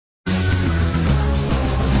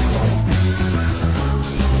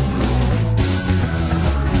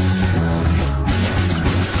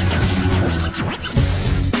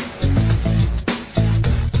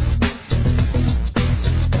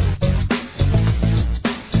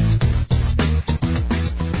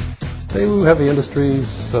Daewoo Heavy Industries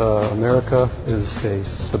America is a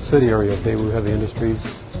subsidiary of Daewoo Heavy Industries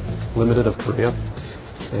Limited of Korea,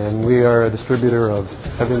 and we are a distributor of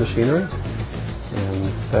heavy machinery,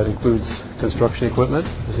 and that includes construction equipment,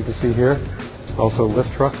 as you can see here, also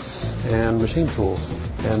lift trucks and machine tools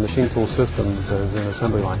systems as an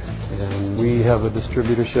assembly line. And we have a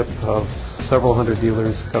distributorship of several hundred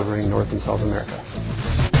dealers covering North and South America.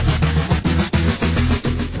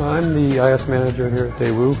 I'm the IS manager here at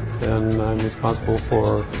Daewoo, and I'm responsible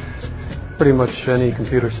for pretty much any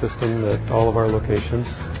computer system at all of our locations.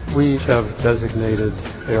 We each have designated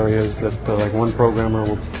areas that like one programmer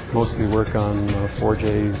will mostly work on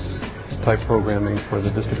 4J's type programming for the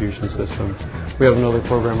distribution system. We have another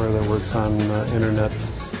programmer that works on internet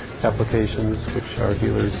applications, which our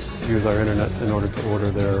dealers use our internet in order to order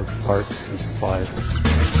their parts and supplies.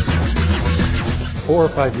 4 or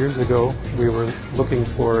 5 years ago, we were looking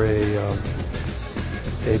for a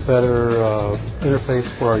better interface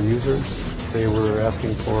for our users. They were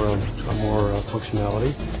asking for more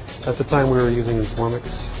functionality. At the time, we were using Informix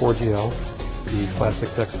 4GL, the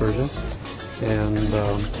classic text version, and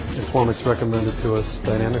Informix recommended to us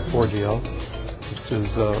Dynamic 4GL, which is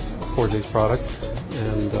 4J's product,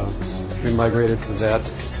 and we migrated to that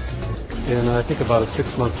in I think about a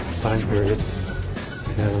 6-month time period.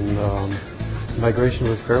 And migration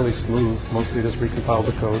was fairly smooth, mostly just recompiled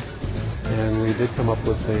the code, and we did come up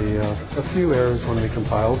with a few errors when we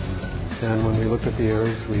compiled, and when we looked at the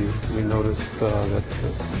errors we noticed that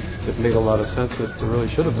it made a lot of sense that there really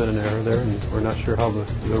should have been an error there, and we're not sure how the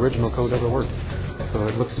original code ever worked. So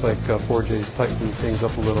it looks like 4J's tightened things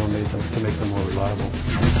up a little and to make them more reliable.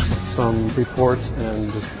 Some report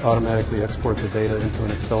and just automatically export the data into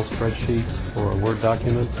an Excel spreadsheet or a Word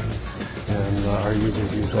document, and our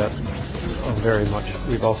users use that very much.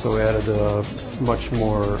 We've also added much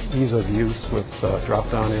more ease of use with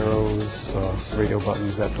drop-down arrows, radio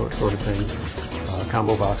buttons, that sort of thing,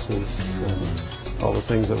 combo boxes, and all the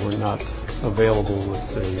things that were not available with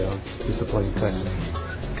just a plain text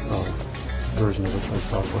version of the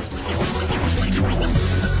software.